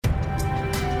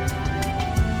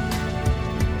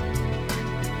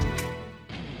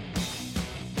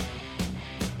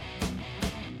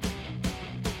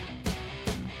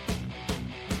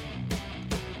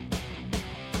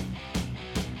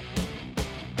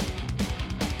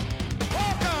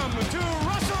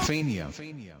Tell me,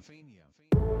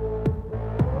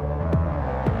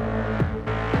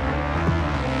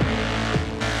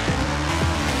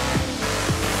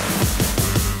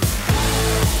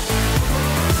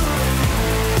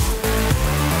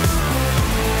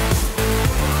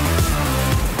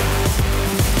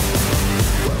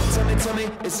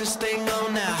 is this thing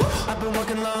on now? I've been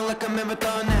working long like a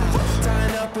marathon now.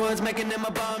 Tying up words, making them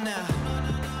a bomb now.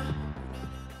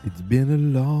 It's been a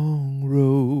long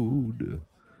road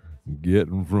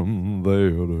getting from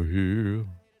there to here.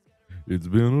 It's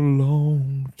been a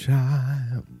long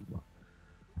time,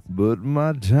 but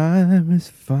my time is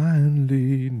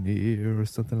finally near, or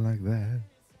something like that.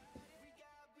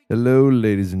 Hello,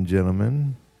 ladies and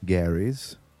gentlemen,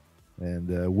 Garys,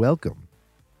 and welcome.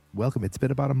 Welcome. It's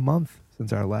been about a month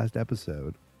since our last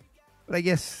episode, but I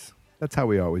guess that's how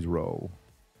we always roll.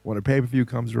 When a pay-per-view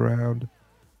comes around,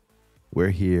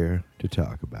 we're here to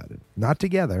talk about it. Not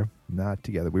together.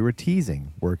 We were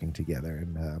teasing working together,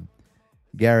 and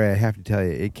Gary, I have to tell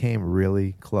you, it came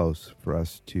really close for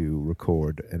us to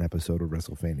record an episode of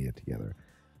WrestleFania together,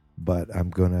 but I'm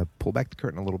going to pull back the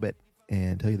curtain a little bit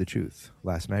and tell you the truth.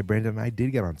 Last night, Brandon and I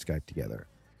did get on Skype together.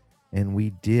 And we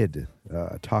did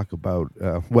talk about,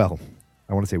 I want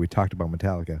to say we talked about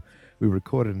Metallica. We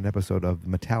recorded an episode of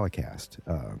Metallicast,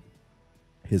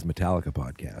 his Metallica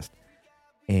podcast.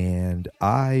 And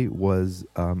I was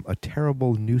a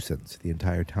terrible nuisance the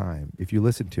entire time. If you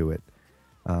listen to it,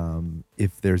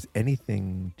 if there's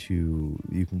anything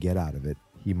you can get out of it,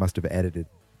 he must have edited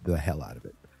the hell out of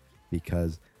it.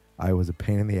 Because I was a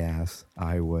pain in the ass.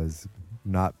 I was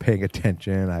not paying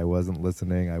attention. I wasn't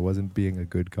listening. I wasn't being a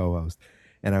good co-host.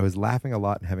 And I was laughing a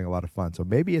lot and having a lot of fun. So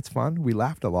maybe it's fun. We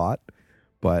laughed a lot.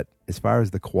 But as far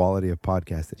as the quality of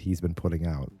podcast that he's been putting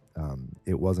out,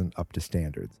 it wasn't up to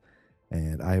standards.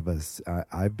 And I've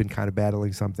been kind of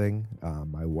battling something.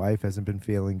 My wife hasn't been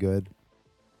feeling good.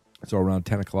 So around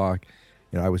 10 o'clock,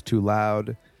 I was too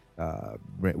loud.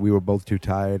 We were both too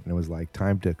tired. And it was like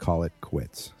time to call it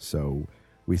quits. So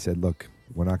we said, look,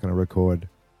 we're not going to record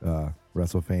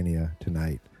WrestleFania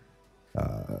tonight.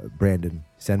 Brandon,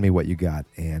 send me what you got,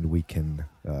 and we can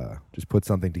just put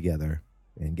something together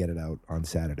and get it out on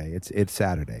Saturday. It's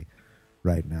Saturday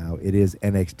right now. It is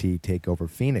NXT TakeOver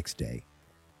Phoenix Day.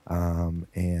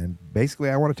 And basically,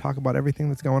 I want to talk about everything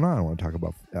that's going on. I want to talk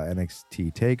about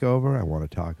NXT TakeOver. I want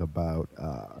to talk about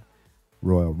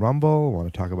Royal Rumble. I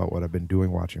want to talk about what I've been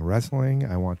doing watching wrestling.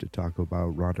 I want to talk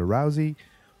about Ronda Rousey.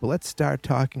 But let's start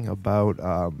talking about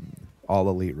All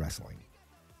Elite Wrestling.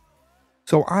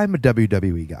 So I'm a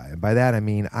WWE guy, and by that I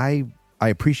mean I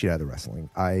appreciate other wrestling.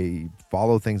 I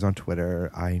follow things on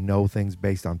Twitter. I know things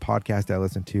based on podcasts I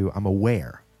listen to. I'm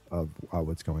aware of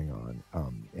what's going on.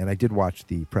 And I did watch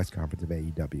the press conference of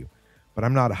AEW, but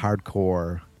I'm not a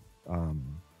hardcore, I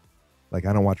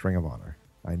don't watch Ring of Honor.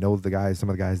 I know some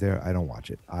of the guys there. I don't watch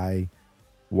it. I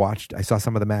saw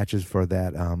some of the matches for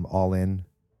that All In,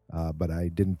 but I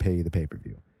didn't pay the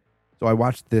pay-per-view. So I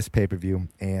watched this pay-per-view,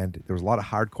 and there was a lot of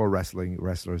hardcore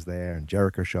wrestlers there, and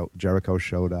Jericho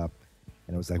showed up,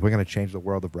 and it was like, we're going to change the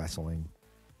world of wrestling.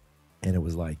 And it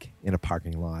was like in a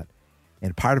parking lot.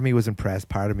 And part of me was impressed.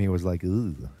 Part of me was like,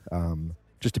 ooh.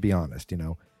 Just to be honest,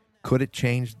 could it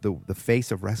change the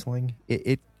face of wrestling?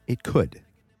 It could.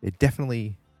 It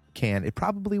definitely can. It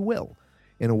probably will,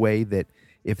 in a way that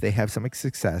if they have some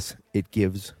success, it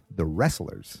gives the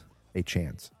wrestlers a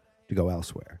chance to go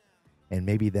elsewhere. And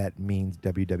maybe that means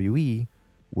WWE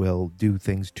will do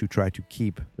things to try to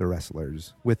keep the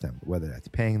wrestlers with them, whether that's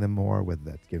paying them more, whether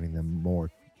that's giving them more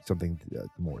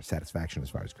satisfaction as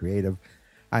far as creative.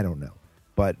 I don't know.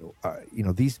 But,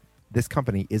 this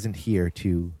company isn't here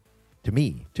to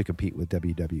compete with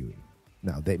WWE.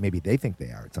 Now, maybe they think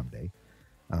they are someday.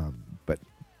 But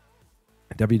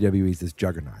WWE is this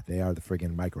juggernaut. They are the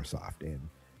friggin' Microsoft. And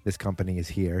this company is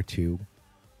here to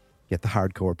get the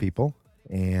hardcore people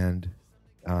and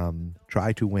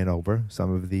try to win over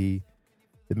some of the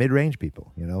mid-range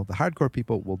people. The hardcore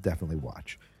people will definitely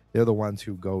watch. They're the ones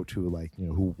who go to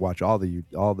who watch all the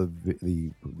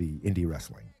indie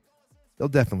wrestling. They'll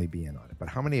definitely be in on it. But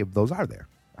how many of those are there?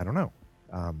 I don't know.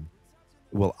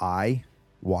 Will I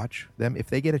watch them? If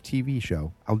they get a TV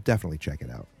show, I'll definitely check it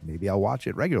out. Maybe I'll watch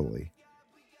it regularly.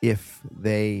 If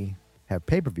they have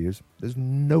pay-per-views, there's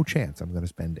no chance I'm going to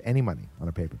spend any money on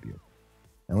a pay-per-view.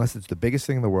 Unless it's the biggest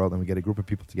thing in the world and we get a group of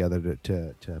people together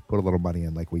to put a little money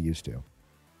in like we used to.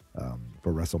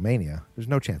 For WrestleMania, there's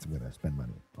no chance I'm going to spend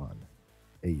money on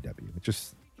AEW. It's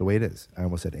just the way it is. I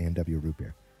almost said A&W root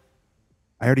beer.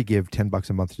 I already give $10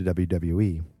 a month to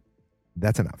WWE.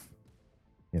 That's enough.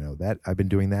 That I've been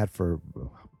doing that for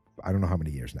I don't know how many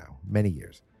years now. Many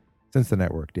years. Since the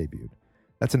network debuted.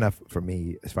 That's enough for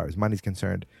me as far as money's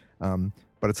concerned.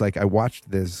 But it's like I watched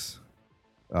this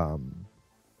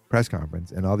press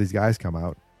conference, and all these guys come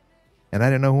out, and I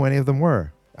didn't know who any of them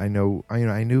were. I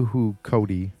knew who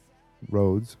Cody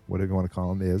Rhodes, whatever you want to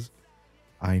call him, is.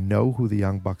 I know who the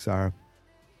Young Bucks are,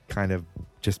 kind of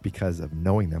just because of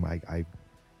knowing them. I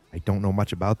don't know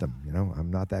much about them.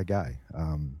 I'm not that guy.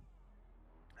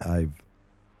 I've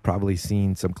probably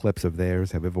seen some clips of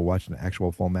theirs. Have I ever watched an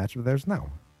actual full match of theirs? No.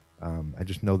 I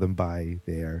just know them by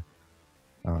their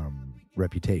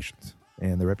reputations,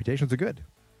 and their reputations are good.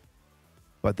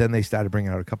 But then they started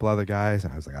bringing out a couple other guys,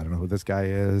 and I was like, I don't know who this guy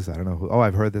is. I don't know who. Oh,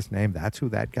 I've heard this name. That's who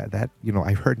that guy.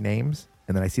 I've heard names,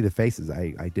 and then I see the faces.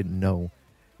 I didn't know,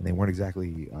 and they weren't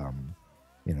exactly,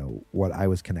 what I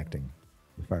was connecting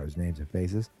as far as names and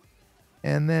faces.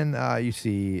 And then you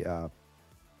see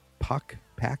Puck.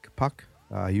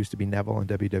 He used to be Neville in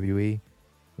WWE.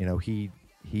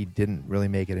 He didn't really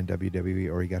make it in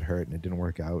WWE, or he got hurt and it didn't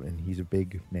work out, and he's a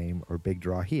big name or big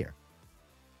draw here.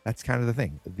 That's kind of the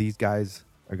thing. Are these guys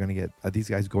going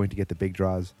to get the big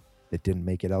draws that didn't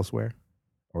make it elsewhere?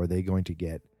 Or are they going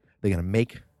to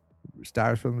make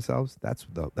stars for themselves? That's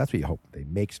what you hope. They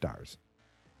make stars.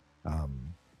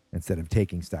 Instead of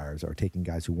taking stars or taking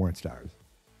guys who weren't stars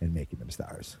and making them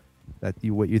stars.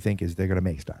 What you think is they're going to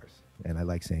make stars. And I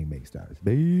like saying make stars.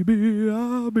 Baby,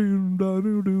 I've been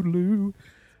da-doo-doo-doo.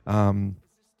 I'm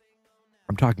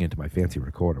talking into my fancy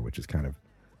recorder, which is kind of,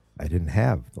 I didn't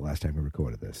have the last time we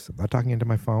recorded this. I'm not talking into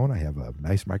my phone. I have a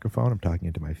nice microphone. I'm talking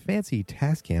into my fancy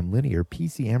Tascam linear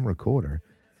PCM recorder,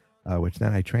 which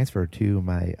then I transfer to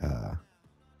my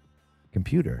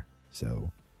computer.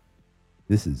 So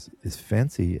this is as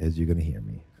fancy as you're going to hear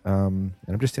me. And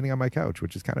I'm just sitting on my couch,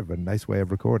 which is kind of a nice way of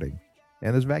recording.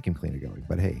 And there's a vacuum cleaner going.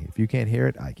 But hey, if you can't hear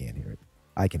it, I can't hear it.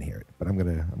 I can hear it. But I'm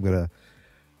gonna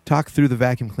talk through the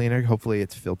vacuum cleaner. Hopefully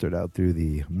it's filtered out through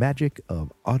the magic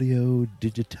of audio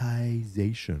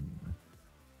digitization.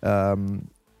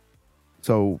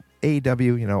 So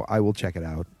AEW, I will check it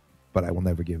out, but I will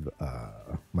never give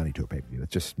money to a pay-per-view.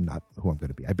 It's just not who I'm going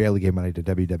to be. I barely gave money to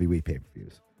WWE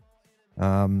pay-per-views.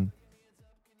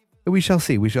 We shall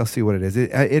see. We shall see what it is.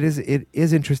 It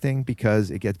is interesting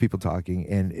because it gets people talking,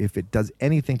 and if it does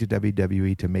anything to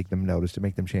WWE to make them notice, to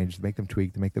make them change, to make them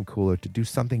tweak, to make them cooler, to do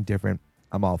something different,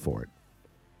 I'm all for it.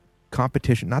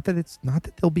 Competition, not that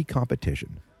there'll be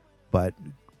competition, but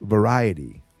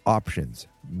variety, options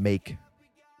make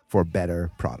for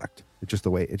better product. It's just the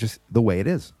way it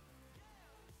is.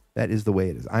 That is the way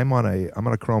it is. I'm on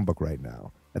a Chromebook right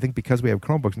now. I think because we have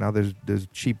Chromebooks now, there's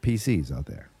cheap PCs out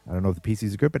there. I don't know if the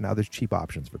PCs are good, but now there's cheap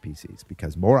options for PCs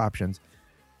because more options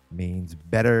means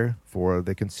better for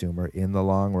the consumer in the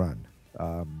long run.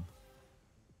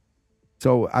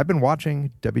 So I've been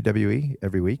watching WWE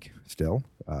every week still.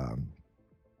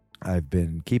 I've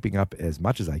been keeping up as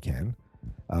much as I can.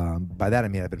 By that, I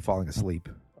mean I've been falling asleep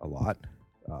a lot.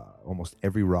 Almost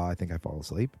every Raw, I think I fall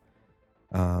asleep.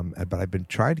 But I've been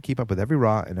trying to keep up with every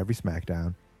Raw and every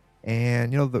SmackDown.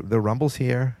 And, the Rumble's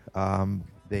here.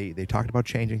 They talked about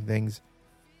changing things.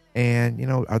 And,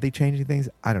 are they changing things?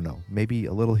 I don't know. Maybe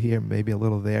a little here, maybe a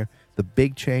little there. The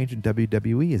big change in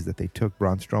WWE is that they took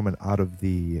Braun Strowman out of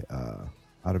the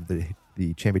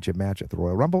championship match at the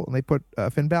Royal Rumble, and they put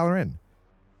Finn Balor in.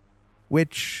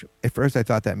 Which, at first, I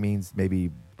thought that means maybe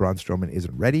Braun Strowman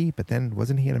isn't ready, but then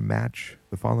wasn't he in a match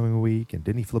the following week, and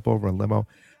didn't he flip over a limo?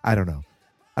 I don't know.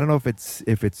 I don't know if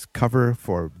it's cover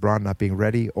for Braun not being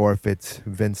ready, or if it's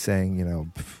Vince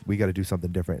saying, we got to do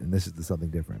something different, and this is the something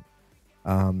different.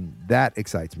 That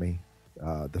excites me.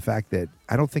 The fact that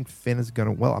I don't think Finn is going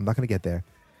to... Well, I'm not going to get there.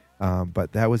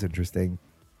 But that was interesting.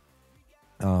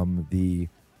 The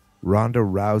Ronda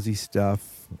Rousey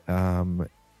stuff,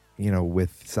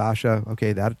 with Sasha.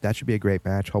 Okay, that should be a great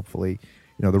match, hopefully.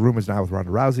 The rumors now with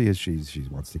Ronda Rousey is she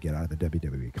wants to get out of the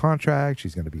WWE contract.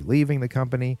 She's going to be leaving the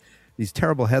company. These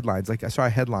terrible headlines. Like I saw a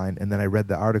headline and then I read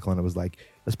the article and it was like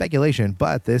a speculation,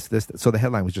 but this. So the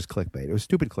headline was just clickbait. It was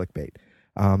stupid clickbait.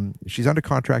 She's under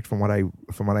contract from what I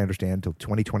understand until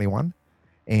 2021,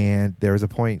 and there is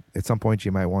at some point she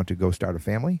might want to go start a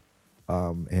family,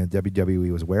 and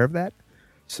WWE was aware of that.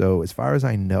 So as far as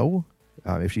I know,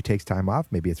 if she takes time off,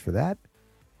 maybe it's for that.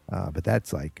 But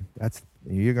that's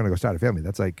you're going to go start a family.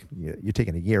 That's like you're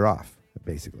taking a year off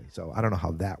basically. So I don't know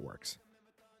how that works.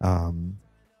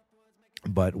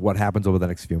 But what happens over the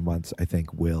next few months, I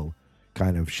think, will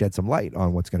kind of shed some light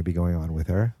on what's going to be going on with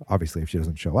her. Obviously, if she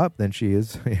doesn't show up, then she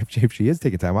is. If she is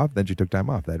taking time off, then she took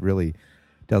time off. That really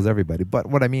tells everybody. But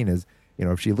what I mean is,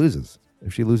 if she loses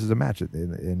a match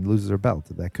and loses her belt,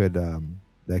 that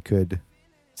could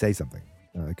say something.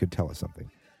 It could tell us something.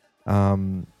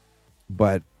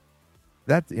 But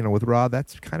that, with Raw,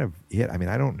 that's kind of it. I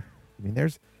mean,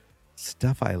 there's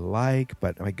stuff I like,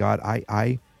 but my God,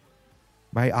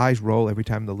 my eyes roll every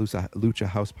time the Lucha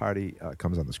House Party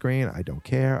comes on the screen. I don't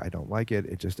care. I don't like it.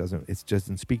 It just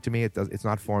doesn't speak to me. It's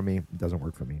not for me. It doesn't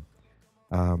work for me.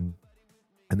 And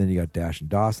then you got Dash and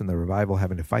Dawson, the Revival,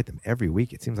 having to fight them every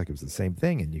week. It seems like it was the same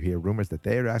thing. And you hear rumors that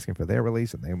they're asking for their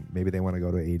release, and maybe they want to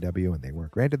go to AEW, and they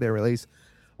weren't granted their release.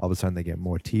 All of a sudden, they get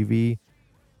more TV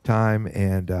time.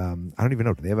 And I don't even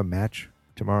know. Do they have a match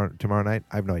tomorrow night?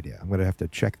 I have no idea. I'm going to have to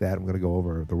check that. I'm going to go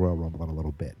over the Royal Rumble in a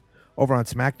little bit. Over on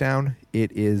SmackDown,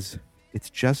 it's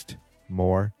just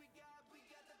more.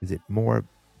 Is it more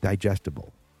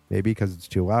digestible? Maybe because it's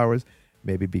 2 hours.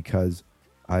 Maybe because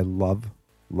I love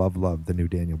the new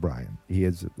Daniel Bryan. He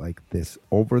is like this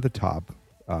over-the-top,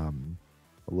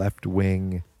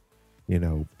 left-wing,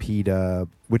 PETA,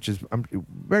 which is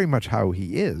very much how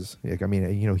he is. Like, I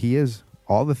mean, he is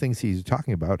all the things he's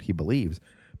talking about, he believes.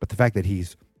 But the fact that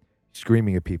he's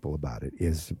screaming at people about it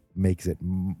makes it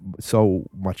so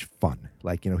much fun.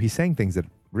 Like, he's saying things that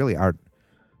really aren't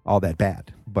all that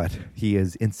bad, but he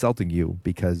is insulting you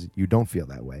because you don't feel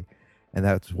that way. And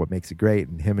that's what makes it great.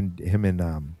 And him and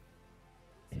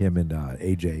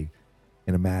AJ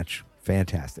in a match,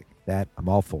 fantastic. That I'm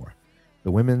all for.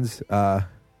 The women's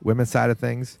side of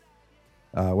things,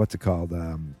 what's it called?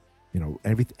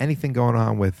 Anything going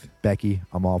on with Becky,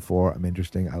 I'm all for. I'm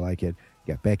interesting. I like it.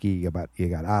 You got Becky. You got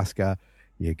Asuka.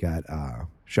 You got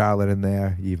Charlotte in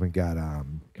there. You even got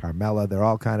Carmella. They're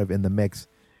all kind of in the mix.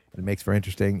 It makes for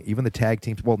interesting. Even the tag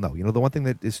teams. Well, no. The one thing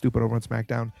that is stupid over on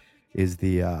SmackDown is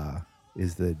the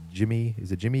Jimmy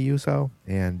Uso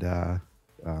and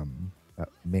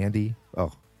Mandy.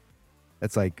 Oh,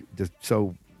 that's like just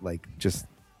so like just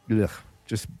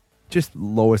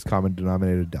lowest common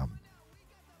denominator dumb.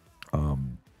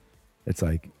 It's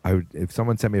like if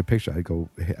someone sent me a picture, I'd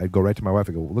go right to my wife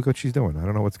and go, look what she's doing. I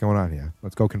don't know what's going on here.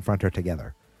 Let's go confront her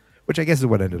together, which I guess is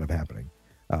what ended up happening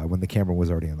when the camera was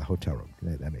already in the hotel room.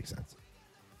 That makes sense.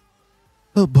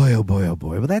 Oh boy, oh boy, oh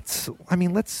boy. But let's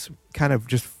kind of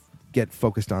just get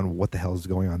focused on what the hell is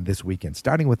going on this weekend,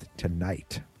 starting with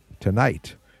tonight.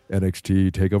 Tonight,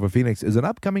 NXT TakeOver Phoenix is an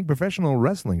upcoming professional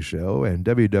wrestling show and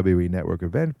WWE Network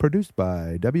event produced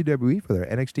by WWE for their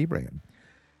NXT brand.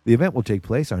 The event will take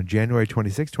place on January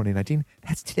 26, 2019.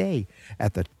 That's today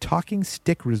at the Talking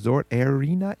Stick Resort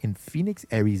Arena in Phoenix,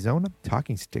 Arizona.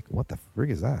 Talking Stick, what the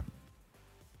frig is that?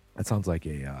 That sounds like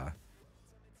a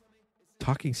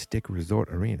Talking Stick Resort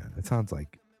Arena. That sounds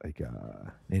like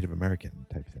a Native American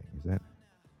type thing. Is that?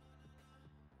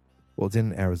 Well, it's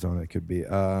in Arizona. It could be.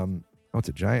 It's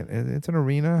a giant. It's an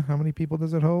arena. How many people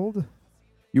does it hold?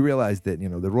 You realize that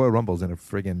the Royal Rumble's in a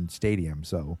friggin' stadium,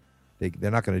 so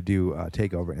they're not going to do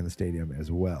TakeOver in the stadium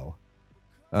as well.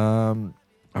 I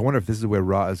wonder if this is where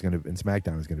Raw is going to and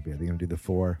SmackDown is going to be. Are they going to do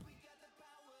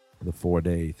the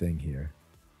 4-day thing here?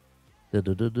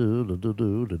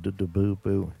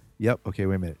 Yep. Okay.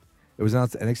 Wait a minute. It was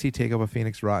announced that NXT TakeOver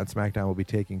Phoenix, Raw, and SmackDown will be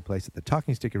taking place at the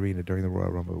Talking Stick Arena during the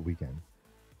Royal Rumble weekend.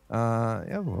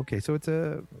 Okay. So it's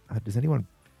does anyone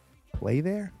play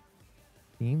there?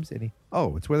 Teams?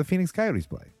 Oh, it's where the Phoenix Coyotes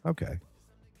play. Okay.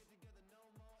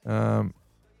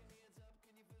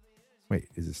 Wait,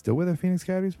 is it still where the Phoenix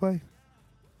Coyotes play?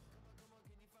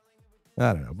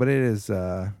 I don't know, but it is.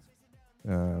 Frank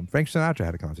Sinatra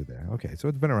had a concert there. Okay, so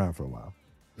it's been around for a while.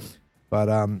 But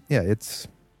yeah, it's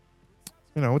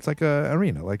it's like a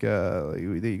arena, like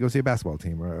you go see a basketball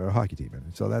team or a hockey team,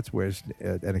 and so that's where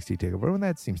NXT TakeOver, and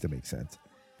that seems to make sense.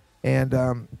 And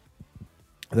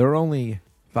there are only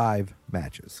 5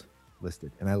 matches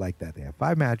listed, and I like that. They have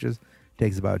 5 matches.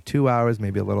 Takes about 2 hours,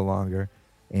 maybe a little longer,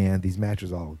 and these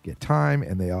matches all get time,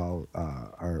 and they all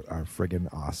are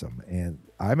friggin' awesome. And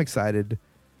I'm excited.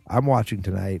 I'm watching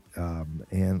tonight,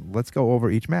 and let's go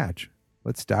over each match.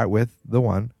 Let's start with the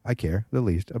one I care the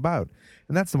least about,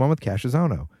 and that's the one with Cassius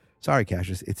Ohno. Sorry,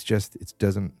 Cassius, it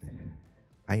doesn't.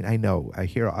 I know. I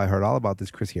heard all about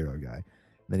this Chris Hero guy,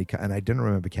 and I didn't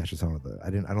remember Cassius Ohno. I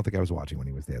don't think I was watching when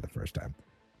he was there the first time.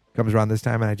 Comes around this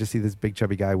time, and I just see this big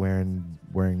chubby guy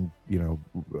wearing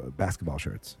basketball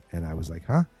shirts, and I was like,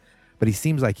 huh? But he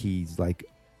seems like he's like,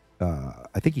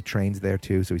 I think he trains there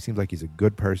too, so he seems like he's a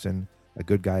good person, a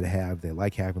good guy to have. They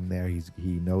like having him there. He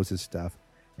knows his stuff,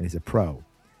 and he's a pro.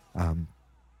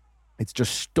 It's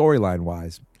just storyline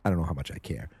wise, I don't know how much I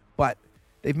care, but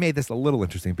they've made this a little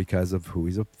interesting because of who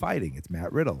he's fighting. It's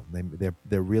Matt Riddle.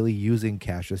 They're really using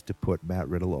Cassius to put Matt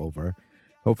Riddle over.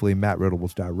 Hopefully Matt Riddle will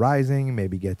start rising,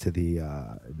 maybe get to the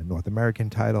North American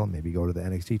title, maybe go to the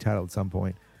NXT title at some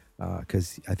point,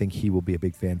 because I think he will be a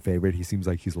big fan favorite. He seems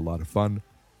like he's a lot of fun,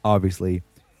 obviously.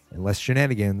 Unless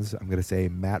shenanigans, I'm going to say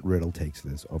Matt Riddle takes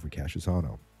this over Cassius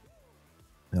Ohno.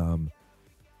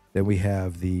 Then we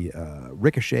have the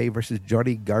Ricochet versus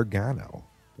Johnny Gargano.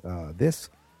 This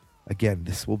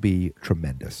will be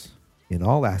tremendous. In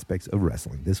all aspects of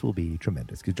wrestling, this will be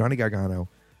tremendous. Because Johnny Gargano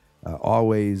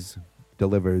always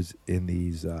delivers in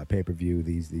these pay-per-view,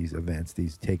 these events,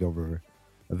 these takeover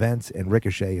events. And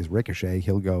Ricochet is Ricochet.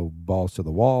 He'll go balls to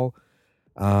the wall.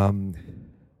 They've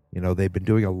been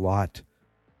doing a lot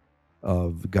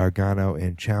of Gargano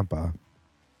and Ciampa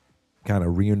kind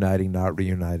of reuniting, not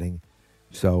reuniting.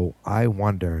 So I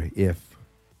wonder if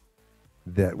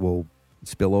that will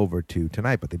spill over to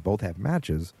tonight, but they both have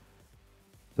matches.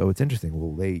 So it's interesting.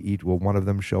 Will one of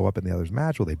them show up in the other's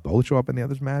match? Will they both show up in the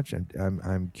other's match? And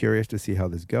I'm curious to see how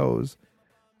this goes.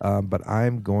 But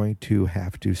I'm going to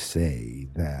have to say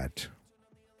that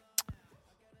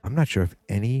I'm not sure if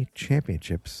any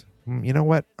championships. You know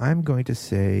what? I'm going to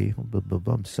say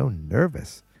I'm so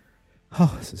nervous.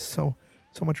 Oh, this is so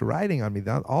much riding on me.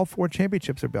 All 4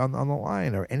 championships are on the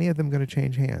line. Are any of them going to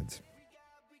change hands?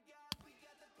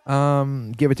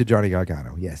 Give it to Johnny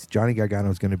Gargano. Yes, Johnny Gargano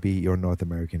is going to be your North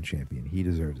American champion. He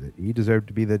deserves it. He deserved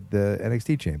to be the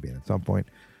NXT champion at some point.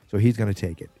 So he's going to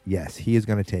take it. Yes, he is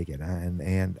going to take it.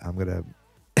 And I'm going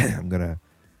to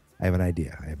I have an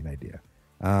idea.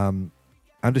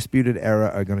 Undisputed Era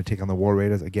are going to take on the War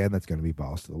Raiders. Again, that's going to be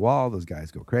balls to the wall. Those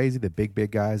guys go crazy. The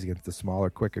big guys against the smaller,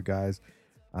 quicker guys.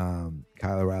 Kyle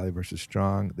O'Reilly versus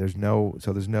Strong. There's no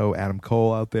Adam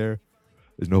Cole out there.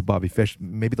 There's no Bobby Fish.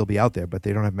 Maybe they'll be out there, but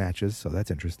they don't have matches, so that's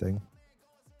interesting.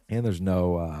 And there's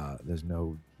no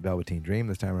Velveteen Dream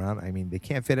this time around. I mean, they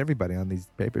can't fit everybody on these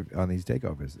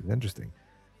takeovers. It's interesting,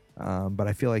 but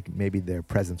I feel like maybe their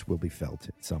presence will be felt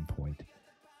at some point.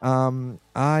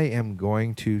 I am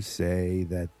going to say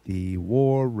that the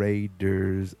War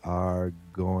Raiders are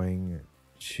going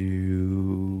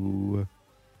to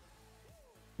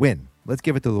win. Let's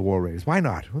give it to the War Raiders. Why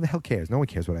not? Who the hell cares? No one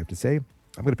cares what I have to say.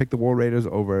 I'm going to pick the War Raiders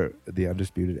over the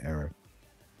Undisputed Era.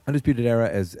 Undisputed Era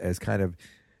as kind of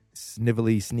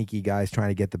snivelly, sneaky guys trying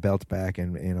to get the belts back,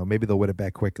 and maybe they'll win it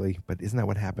back quickly. But isn't that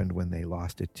what happened when they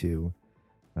lost it to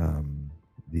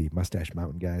the Mustache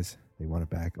Mountain guys? They won it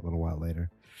back a little while later.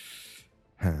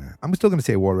 I'm still going to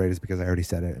say War Raiders because I already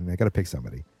said it, and I got to pick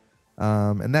somebody.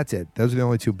 And that's it. Those are the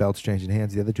only 2 belts changing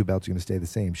hands. The other 2 belts are going to stay the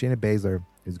same. Shayna Baszler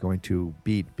is going to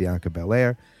beat Bianca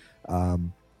Belair.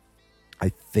 I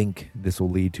think this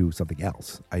will lead to something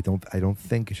else. I don't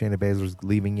think Shayna Baszler's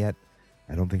leaving yet.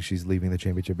 I don't think she's leaving the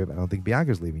championship. I don't think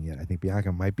Bianca's leaving yet. I think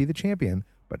Bianca might be the champion,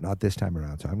 but not this time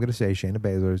around. So I'm going to say Shayna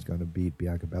Baszler is going to beat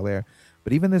Bianca Belair.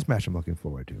 But even this match I'm looking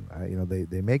forward to.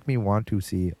 They make me want to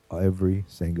see every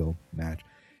single match,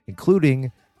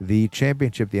 including the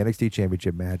championship, the NXT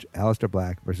championship match, Aleister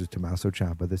Black versus Tommaso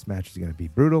Ciampa. This match is going to be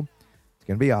brutal. It's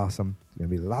going to be awesome. It's going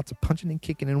to be lots of punching and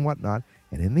kicking and whatnot.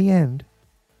 And in the end,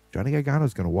 Johnny Gargano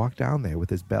is going to walk down there with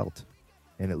his belt,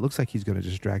 and it looks like he's going to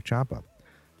distract Ciampa.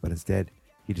 But instead,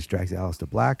 he distracts Aleister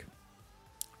Black.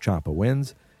 Ciampa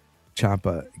wins.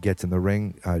 Ciampa gets in the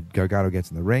ring. Gargano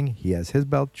gets in the ring. He has his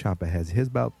belt. Ciampa has his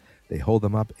belt. They hold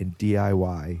them up, and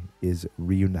DIY is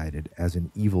reunited as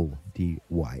an evil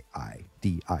DIY.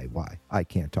 DIY. I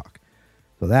can't talk.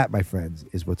 So that, my friends,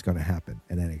 is what's going to happen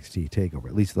at NXT TakeOver.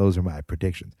 At least those are my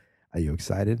predictions. Are you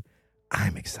excited?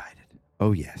 I'm excited.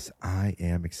 Oh, yes, I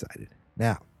am excited.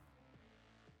 Now,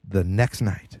 the next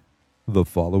night, the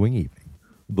following evening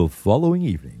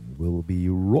will be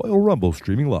Royal Rumble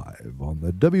streaming live on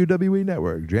the WWE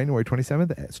Network, January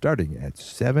 27th, starting at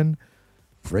 7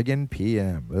 friggin'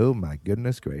 p.m. Oh, my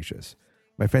goodness gracious.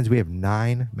 My friends, we have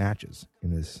 9 matches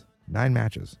in this. 9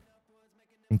 matches,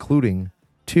 including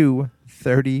 2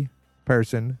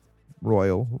 30-person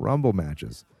Royal Rumble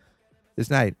matches.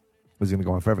 This night was going to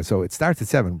go on forever. So it starts at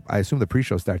 7. I assume the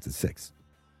pre-show starts at 6.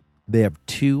 They have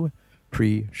 2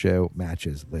 pre-show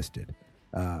matches listed.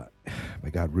 My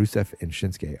God, Rusev and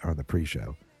Shinsuke are on the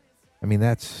pre-show. I mean,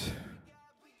 that's,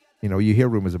 you hear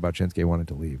rumors about Shinsuke wanting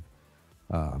to leave.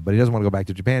 But he doesn't want to go back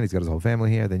to Japan. He's got his whole family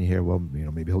here. Then you hear, well,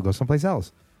 maybe he'll go someplace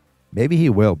else. Maybe he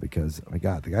will because, my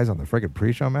God, the guy's on the friggin'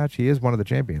 pre-show match. He is one of the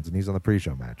champions, and he's on the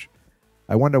pre-show match.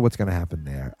 I wonder what's going to happen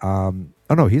there. Oh,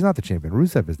 no, he's not the champion.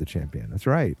 Rusev is the champion. That's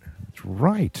right. That's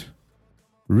right.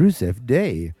 Rusev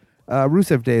Day.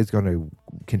 Rusev Day is going to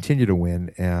continue to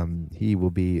win. He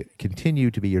will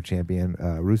continue to be your champion.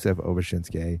 Rusev over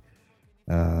Shinsuke.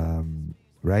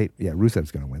 Right? Yeah,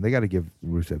 Rusev's going to win. They got to give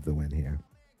Rusev the win here.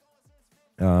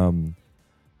 And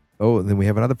then we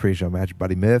have another pre-show match.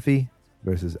 Buddy Murphy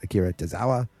versus Akira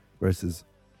Tozawa versus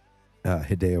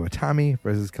Hideo Itami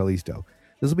versus Kalisto.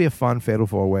 This will be a fun Fatal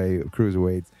 4-Way of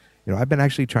Cruiserweights. I've been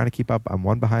actually trying to keep up. I'm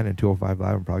one behind in 205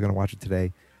 Live. I'm probably going to watch it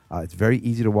today. It's very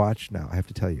easy to watch. Now, I have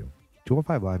to tell you,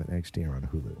 205 Live and NXT are on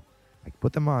Hulu. I can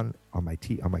put them on my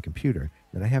computer,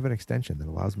 and I have an extension that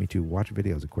allows me to watch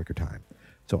videos a quicker time.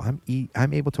 So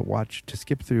I'm able to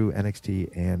skip through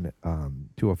NXT and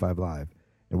 205 Live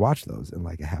and watch those in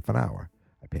like a half an hour.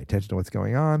 I pay attention to what's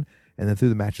going on, and then through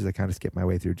the matches, I kind of skip my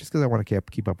way through just because I want to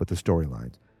keep up with the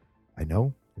storylines. I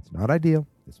know it's not ideal,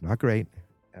 it's not great,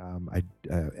 but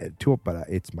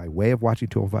it's my way of watching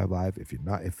 205 Live.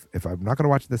 If I'm not going to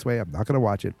watch it this way, I'm not going to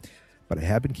watch it. But I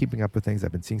have been keeping up with things.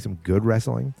 I've been seeing some good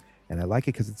wrestling, and I like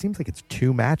it because it seems like it's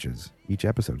 2 matches each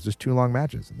episode. It's just 2 long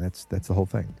matches, and that's the whole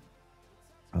thing.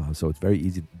 So it's very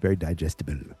easy, very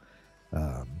digestible.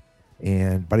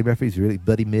 And Buddy Murphy is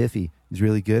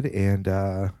really good, and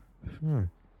I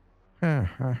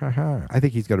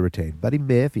think he's going to retain. Buddy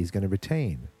Murphy is going to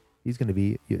retain. He's going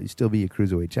to still be a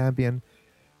cruiserweight champion.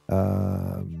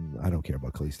 I don't care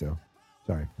about Kalisto.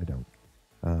 Sorry, I don't.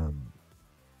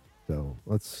 So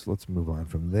let's move on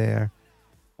from there.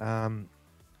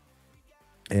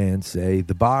 And say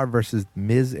The Bar versus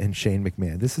Miz and Shane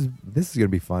McMahon. This is going to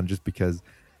be fun just because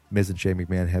Miz and Shane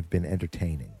McMahon have been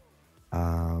entertaining.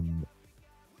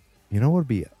 You know what would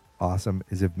be awesome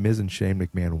is if Miz and Shane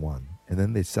McMahon won, and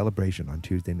then the celebration on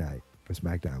Tuesday night for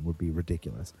SmackDown would be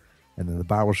ridiculous. And then The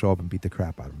Bar will show up and beat the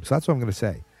crap out of them. So that's what I'm going to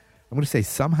say. I'm going to say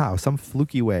somehow, some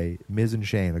fluky way, Miz and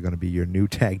Shane are going to be your new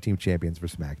tag team champions for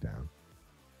SmackDown.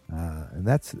 And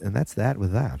that's that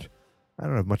with that. I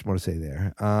don't have much more to say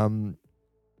there.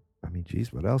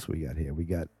 Geez, what else we got here? We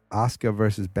got Asuka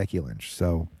versus Becky Lynch.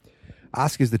 So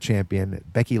Asuka's the champion.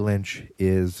 Becky Lynch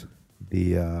is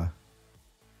the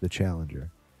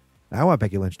challenger. Now, I want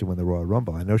Becky Lynch to win the Royal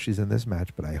Rumble. I know she's in this match,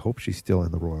 but I hope she's still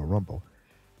in the Royal Rumble.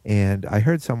 And I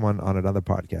heard someone on another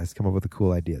podcast come up with a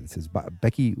cool idea that says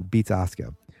Becky beats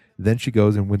Asuka. Then she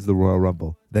goes and wins the Royal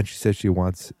Rumble. Then she says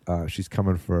she's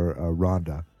coming for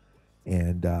Ronda.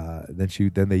 And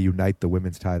then they unite the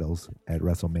women's titles at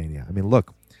WrestleMania. I mean,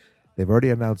 look, they've already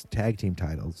announced tag team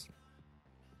titles.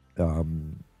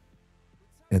 And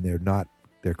they're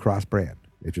cross-brand.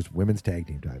 They're just women's tag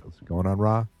team titles. Going on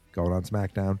Raw, going on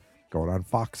SmackDown, going on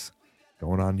Fox,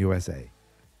 going on USA.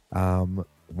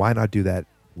 Why not do that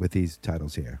with these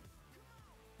titles here?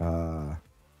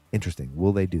 Interesting.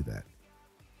 Will they do that?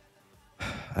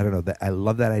 I don't know. I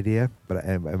love that idea, but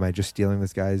am I just stealing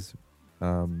this guy's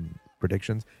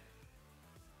predictions?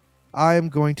 I'm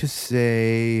going to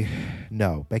say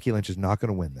no. Becky Lynch is not going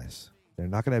to win this. They're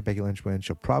not going to have Becky Lynch win.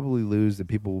 She'll probably lose, and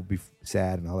people will be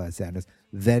sad and all that sadness.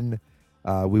 Then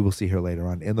we will see her later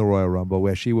on in the Royal Rumble,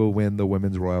 where she will win the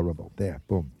Women's Royal Rumble. There,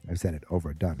 boom. I've said it.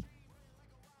 Over. Done.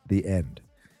 The end.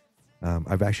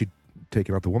 I've actually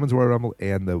taken out the Women's Royal Rumble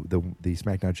and the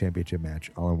SmackDown Championship match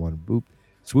all in one boop.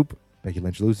 Swoop. Becky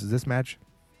Lynch loses this match.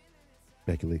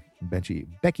 Becky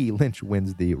Lynch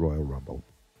wins the Royal Rumble.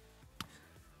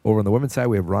 Over on the women's side,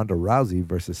 we have Ronda Rousey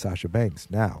versus Sasha Banks.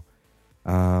 Now,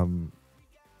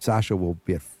 Sasha will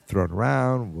get thrown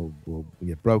around, will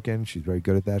get broken. She's very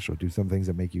good at that. She'll do some things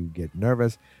that make you get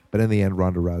nervous. But in the end,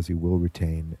 Ronda Rousey will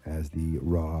retain as the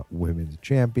Raw Women's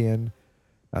Champion.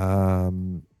 I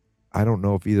don't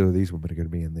know if either of these women are going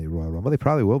to be in the Royal Rumble. They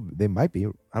probably will. They might be.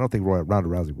 I don't think Ronda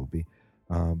Rousey will be.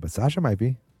 But Sasha might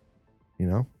be.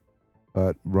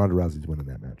 But Ronda Rousey's winning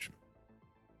that match.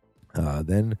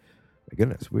 Then, my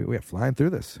goodness, we are flying through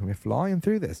this.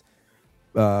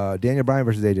 Daniel Bryan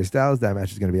versus AJ Styles. That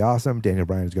match is going to be awesome. Daniel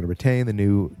Bryan is going to retain. The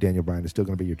new Daniel Bryan is still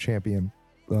going to be your champion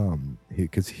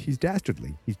because he's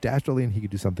dastardly. He's dastardly, and he could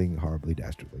do something horribly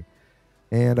dastardly.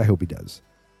 And I hope he does.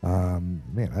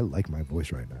 Man, I like my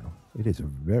voice right now. It is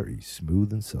very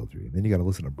smooth and sultry. And then you got to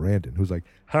listen to Brandon, who's like,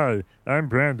 "Hi, I'm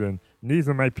Brandon. These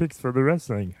are my picks for the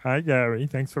wrestling. Hi, Gary.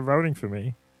 Thanks for voting for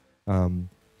me."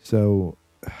 So,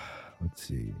 let's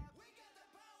see.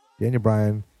 Daniel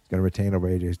Bryan is going to retain over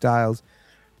AJ Styles.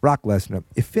 Brock Lesnar.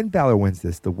 If Finn Balor wins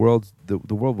this, the world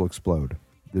will explode.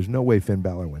 There's no way Finn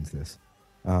Balor wins this.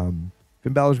 Finn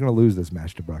Balor's going to lose this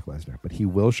match to Brock Lesnar, but he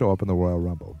will show up in the Royal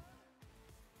Rumble.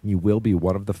 He will be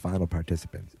one of the final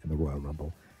participants in the Royal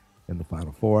Rumble in the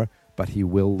Final Four, but he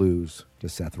will lose to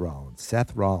Seth Rollins.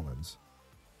 Seth Rollins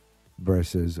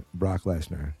versus Brock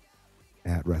Lesnar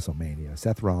at WrestleMania.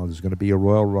 Seth Rollins is going to be a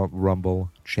Royal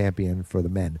Rumble champion for the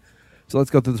men. So let's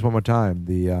go through this one more time.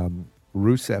 The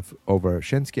Rusev over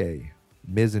Shinsuke,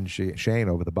 Miz and Shane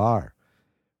over The Bar,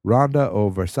 Ronda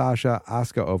over Sasha,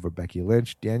 Asuka over Becky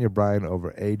Lynch, Daniel Bryan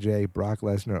over AJ, Brock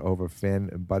Lesnar over Finn,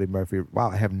 and Buddy Murphy.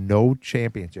 Wow, I have no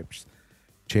championships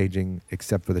changing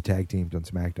except for the tag teams on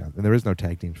SmackDown. And there is no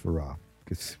tag teams for Raw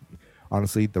because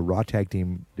honestly, the Raw tag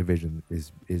team division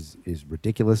is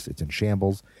ridiculous. It's in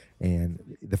shambles,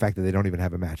 and the fact that they don't even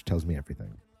have a match tells me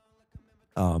everything.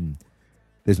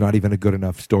 There's not even a good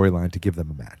enough storyline to give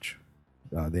them a match.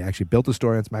 They actually built a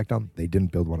story on SmackDown. They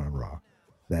didn't build one on Raw.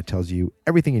 That tells you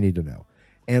everything you need to know.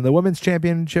 And the women's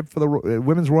championship for the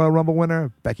women's Royal Rumble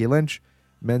winner, Becky Lynch.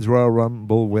 Men's Royal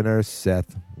Rumble winner,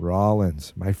 Seth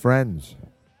Rollins. My friends,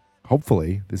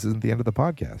 hopefully, this isn't the end of the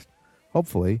podcast.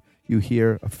 Hopefully, you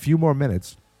hear a few more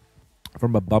minutes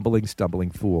from a bumbling, stumbling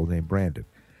fool named Brandon.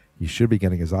 You should be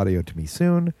getting his audio to me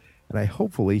soon, and I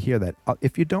hopefully hear that.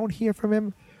 If you don't hear from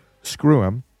him, screw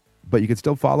him, but you can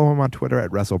still follow him on Twitter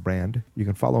at WrestleBrand. You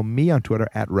can follow me on Twitter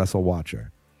at WrestleWatcher.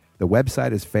 The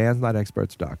website is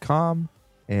fansnotexperts.com,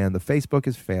 and the Facebook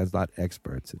is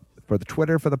fans.experts. For the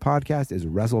Twitter for the podcast is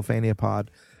WrestleFania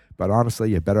Pod, but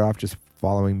honestly, you're better off just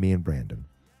following me and Brandon,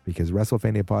 because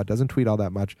WrestleFania Pod doesn't tweet all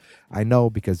that much. I know,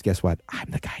 because guess what? I'm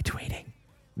the guy tweeting.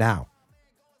 Now,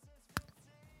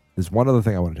 there's one other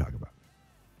thing I want to talk about.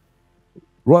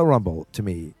 Royal Rumble, to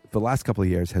me, for the last couple of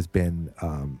years has been,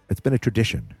 it's been a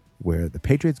tradition where the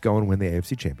Patriots go and win the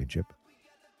AFC Championship.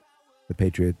 The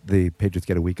Patriots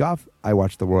get a week off. I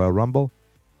watch the Royal Rumble.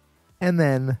 And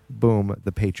then, boom,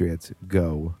 the Patriots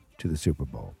go to the Super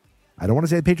Bowl. I don't want to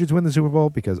say the Patriots win the Super Bowl,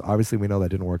 because obviously we know that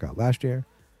didn't work out last year.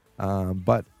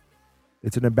 But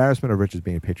it's an embarrassment of riches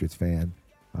being a Patriots fan.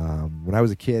 When I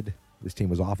was a kid, this team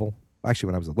was awful. Actually,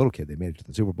 when I was a little kid, they made it to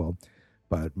the Super Bowl.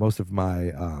 But most of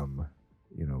my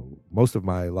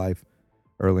life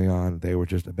early on, they were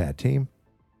just a bad team.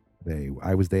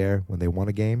 I was there when they won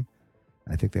a game.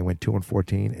 I think they went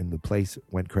 2-14, and the place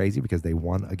went crazy because they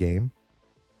won a game.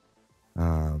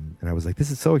 And I was like, this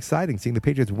is so exciting, seeing the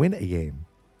Patriots win a game.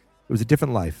 It was a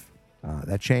different life.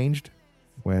 That changed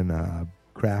when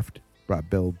Kraft brought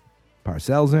Bill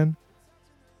Parcells in,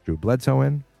 Drew Bledsoe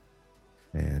in,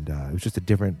 and it was just a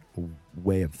different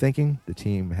way of thinking. The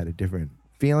team had a different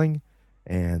feeling,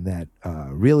 and that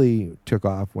really took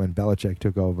off when Belichick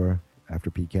took over after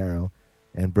Pete Carroll,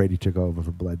 and Brady took over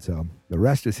for Bledsoe. The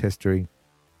rest is history.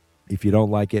 If you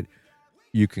don't like it,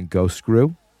 you can go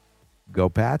screw. Go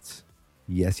Pats.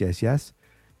 Yes, yes, yes.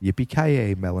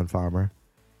 Yippee-ki-yay, Melon Farmer.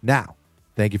 Now,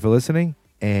 thank you for listening.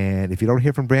 And if you don't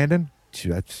hear from Brandon,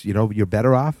 that's, you're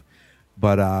better off.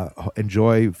 But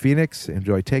enjoy Phoenix,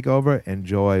 enjoy TakeOver,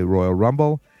 enjoy Royal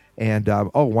Rumble. And,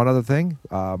 one other thing.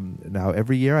 Now,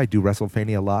 every year I do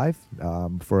WrestleFania Live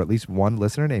for at least one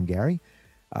listener named Gary.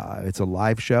 It's a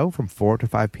live show from 4 to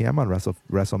 5 p.m. on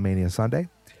WrestleMania Sunday.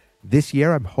 This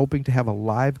year, I'm hoping to have a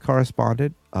live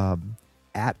correspondent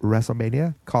at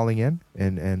WrestleMania calling in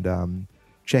and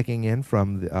checking in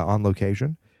from on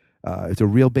location. It's a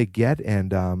real big get,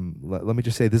 and let me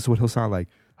just say, this is what he'll sound like.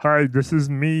 Hi, this is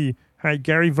me. Hi,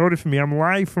 Gary voted for me. I'm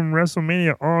live from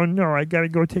WrestleMania. Oh, no, I got to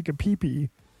go take a pee-pee.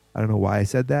 I don't know why I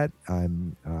said that.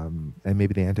 And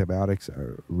maybe the antibiotics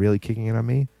are really kicking in on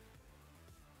me.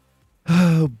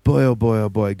 Oh, boy, oh, boy, oh,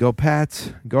 boy. Go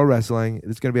Pats. Go wrestling.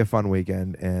 It's going to be a fun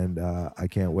weekend, and I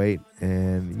can't wait.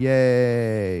 And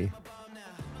yay.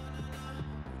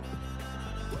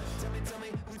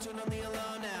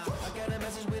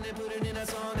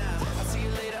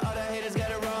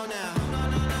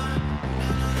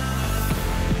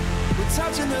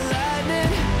 Touching the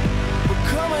lightning, we're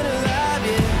coming alive,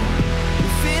 yeah.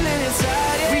 We're feeling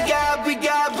inside, yeah. We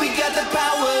got the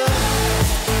power.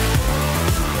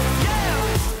 Yeah.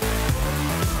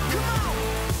 Come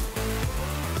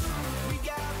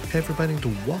on. Hey everybody,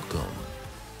 and welcome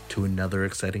to another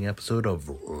exciting episode of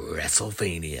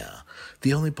WrestleFania,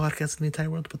 the only podcast in the entire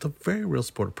world with a very real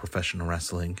sport of professional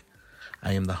wrestling.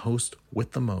 I am the host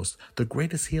with the most, the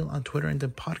greatest heel on Twitter and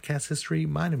in podcast history.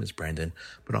 My name is Brandon,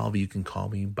 but all of you can call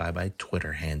me by my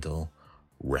Twitter handle,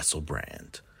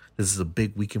 WrestleBrand. This is a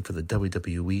big weekend for the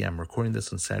WWE. I'm recording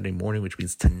this on Saturday morning, which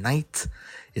means tonight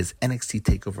is NXT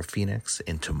TakeOver Phoenix,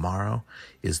 and tomorrow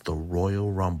is the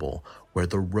Royal Rumble, where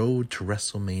the road to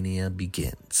WrestleMania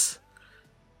begins.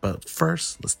 But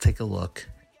first, let's take a look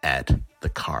at the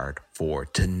card for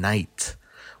tonight.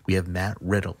 We have Matt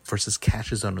Riddle versus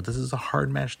Cassius Ohno. This is a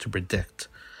hard match to predict.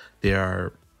 They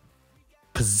are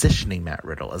positioning Matt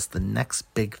Riddle as the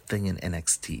next big thing in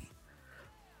NXT.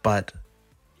 But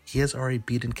he has already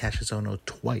beaten Cassius Ohno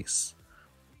twice.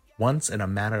 Once in a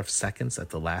matter of seconds at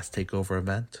the last TakeOver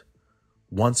event.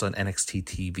 Once on NXT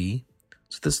TV.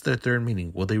 So this is their third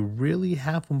meeting. Will they really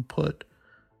have him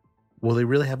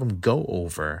go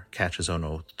over Cassius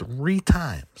Ohno 3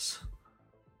 times?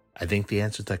 I think the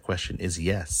answer to that question is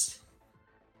yes.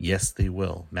 Yes, they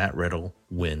will. Matt Riddle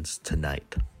wins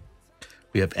tonight.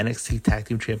 We have NXT Tag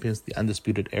Team Champions, the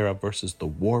Undisputed Era versus the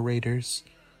War Raiders.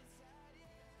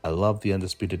 I love the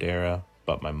Undisputed Era,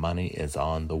 but my money is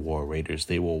on the War Raiders.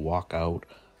 They will walk out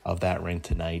of that ring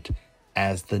tonight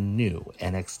as the new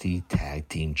NXT Tag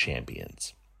Team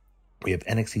Champions. We have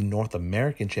NXT North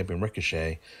American Champion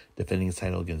Ricochet defending his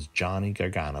title against Johnny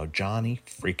Gargano. Johnny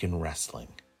freaking Wrestling.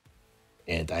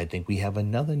 And I think we have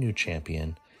another new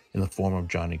champion in the form of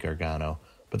Johnny Gargano.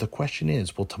 But the question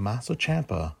is, will Tommaso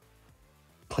Ciampa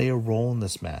play a role in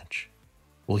this match?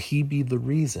 Will he be the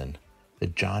reason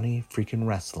that Johnny freaking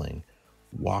Wrestling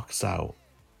walks out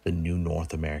the new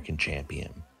North American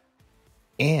champion?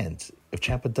 And if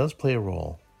Ciampa does play a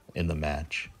role in the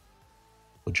match,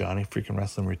 will Johnny freaking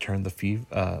Wrestling return the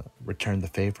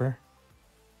favor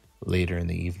later in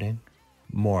the evening?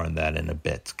 More on that in a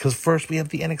bit. Because first we have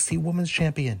the NXT Women's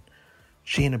Champion,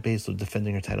 Shayna Baszler,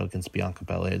 defending her title against Bianca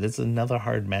Belair. This is another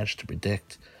hard match to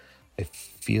predict. I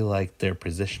feel like they're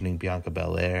positioning Bianca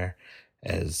Belair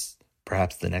as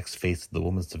perhaps the next face of the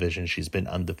women's division. She's been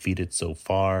undefeated so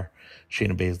far.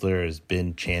 Shayna Baszler has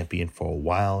been champion for a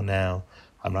while now.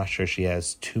 I'm not sure she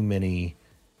has too many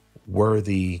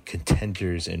worthy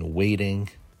contenders in waiting.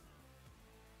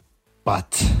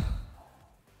 But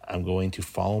I'm going to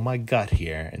follow my gut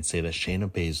here and say that Shayna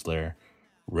Baszler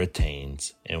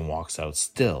retains and walks out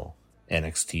still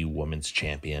NXT Women's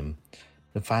Champion.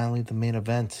 And finally, the main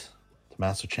event.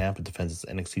 Tommaso Ciampa defends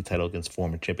his NXT title against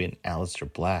former champion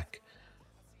Aleister Black.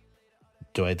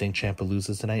 Do I think Ciampa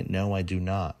loses tonight? No, I do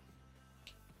not.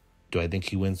 Do I think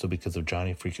he wins though because of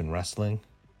Johnny freaking Wrestling?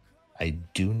 I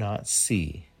do not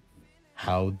see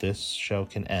how this show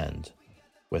can end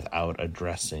without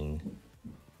addressing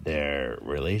their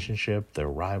relationship, their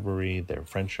rivalry, their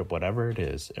friendship, whatever it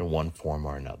is, in one form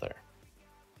or another.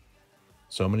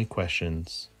 So many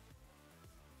questions,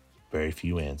 very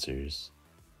few answers,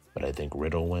 but I think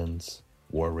Riddle wins,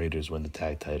 War Raiders win the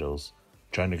tag titles,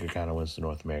 Johnny Gargano wins the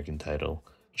North American title,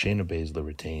 Shayna Baszler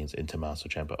retains, and Tommaso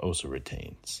Ciampa also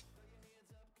retains.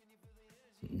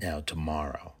 Now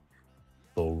tomorrow,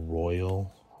 the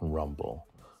Royal Rumble.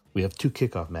 We have two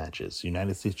kickoff matches.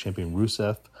 United States Champion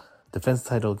Rusev defends the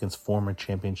title against former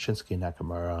champion Shinsuke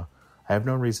Nakamura. I have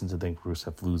no reason to think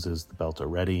Rusev loses the belt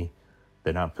already.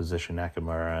 They're not positioning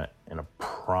Nakamura in a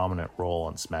prominent role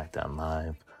on SmackDown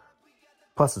Live.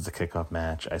 Plus, it's a kickoff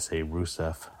match. I say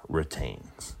Rusev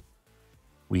retains.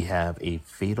 We have a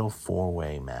fatal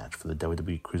four-way match for the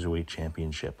WWE Cruiserweight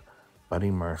Championship.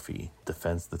 Buddy Murphy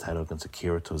defends the title against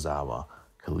Akira Tozawa,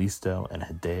 Kalisto, and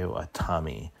Hideo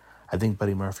Itami. I think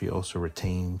Buddy Murphy also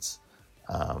retains.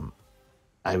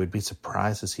 I would be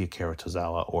surprised to see Akira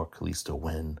Tozawa or Kalisto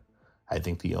win. I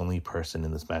think the only person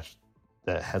in this match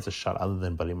that has a shot other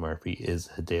than Buddy Murphy is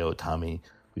Hideo Itami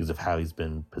because of how he's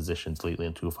been positioned lately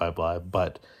in 205 Live.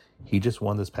 But he just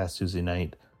won this past Tuesday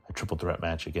night a triple threat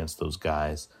match against those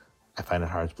guys. I find it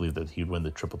hard to believe that he'd win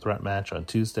the triple threat match on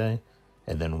Tuesday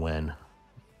and then win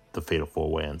the Fatal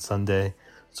 4-Way on Sunday.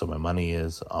 So my money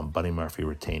is on Buddy Murphy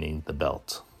retaining the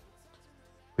belt.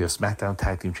 We have SmackDown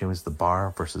Tag Team Champions The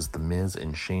Bar versus The Miz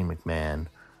and Shane McMahon.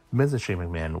 The Miz and Shane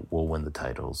McMahon will win the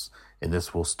titles, and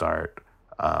this will start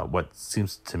what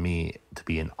seems to me to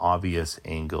be an obvious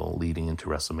angle leading into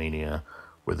WrestleMania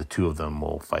where the two of them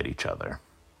will fight each other.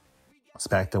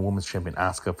 SmackDown Women's Champion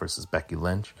Asuka versus Becky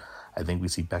Lynch. I think we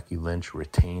see Becky Lynch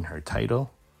retain her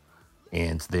title,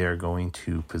 and they're going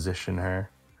to position her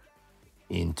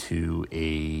into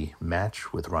a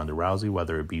match with Ronda Rousey,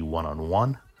 whether it be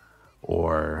one-on-one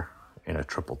or in a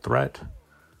triple threat.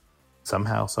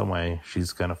 Somehow, someway,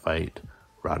 she's going to fight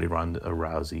Ronda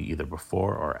Rousey either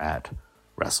before or at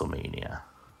WrestleMania.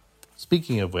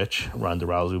 Speaking of which, Ronda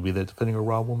Rousey will be there defending her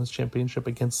Raw Women's Championship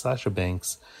against Sasha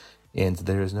Banks, and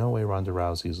there is no way Ronda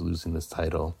Rousey is losing this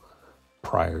title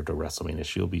prior to WrestleMania.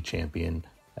 She'll be champion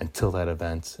until that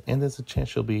event, and there's a chance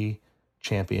she'll be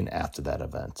champion after that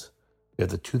event. We have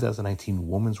the 2019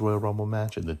 Women's Royal Rumble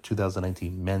match and the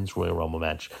 2019 Men's Royal Rumble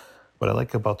match. What I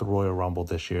like about the Royal Rumble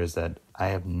this year is that I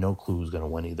have no clue who's going to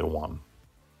win either one.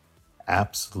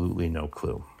 Absolutely no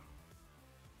clue.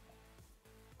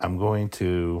 I'm going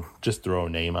to just throw a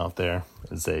name out there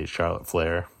and say Charlotte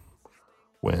Flair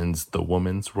wins the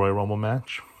Women's Royal Rumble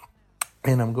match.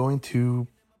 And I'm going to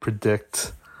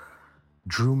predict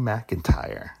Drew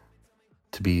McIntyre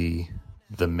to be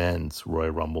the Men's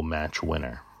Royal Rumble match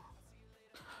winner.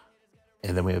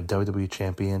 And then we have WWE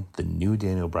Champion, the new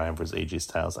Daniel Bryan versus AJ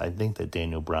Styles. I think that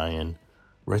Daniel Bryan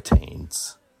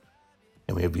retains.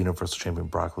 And we have Universal Champion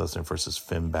Brock Lesnar versus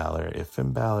Finn Balor. If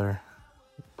Finn Balor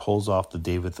pulls off the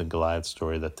David and Goliath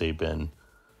story that they've been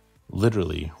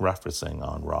literally referencing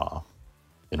on Raw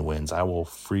and wins, I will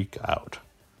freak out.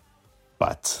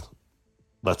 But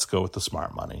let's go with the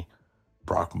smart money.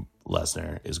 Brock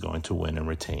Lesnar is going to win and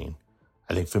retain.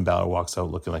 I think Finn Balor walks out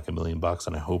looking like $1 million,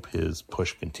 and I hope his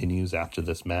push continues after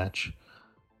this match.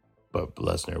 But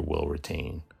Lesnar will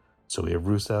retain. So we have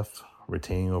Rusev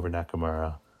retaining over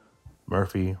Nakamura,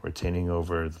 Murphy retaining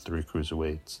over the 3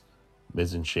 cruiserweights,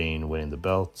 Miz and Shane winning the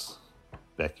belts,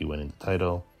 Becky winning the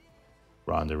title,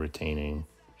 Ronda retaining,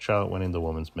 Charlotte winning the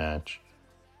women's match,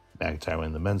 McIntyre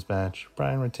winning the men's match,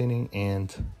 Bryan retaining,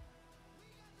 and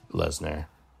Lesnar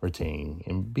retaining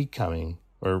and becoming,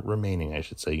 or remaining, I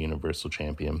should say, Universal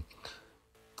Champion.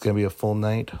 It's going to be a full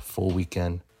night, full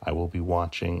weekend. I will be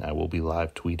watching. I will be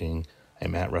live tweeting.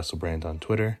 I'm at WrestleBrand on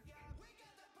Twitter.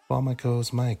 Follow my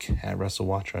co-host Mike at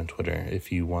WrestleWatcher on Twitter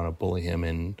if you want to bully him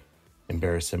and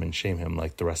embarrass him and shame him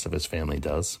like the rest of his family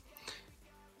does.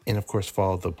 And of course,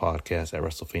 follow the podcast at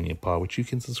WrestleFania Pod, which you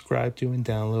can subscribe to and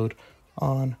download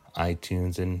on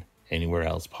iTunes and anywhere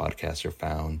else podcasts are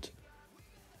found.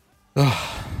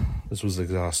 This was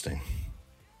exhausting.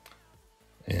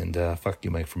 And fuck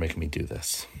you, Mike, for making me do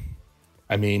this.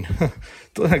 I mean,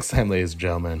 till next time, ladies and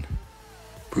gentlemen.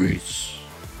 Peace.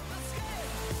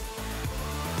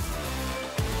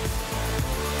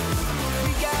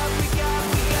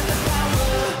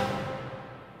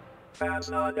 Fans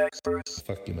not experts.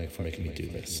 Fuck you, Mike, for making me do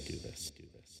this.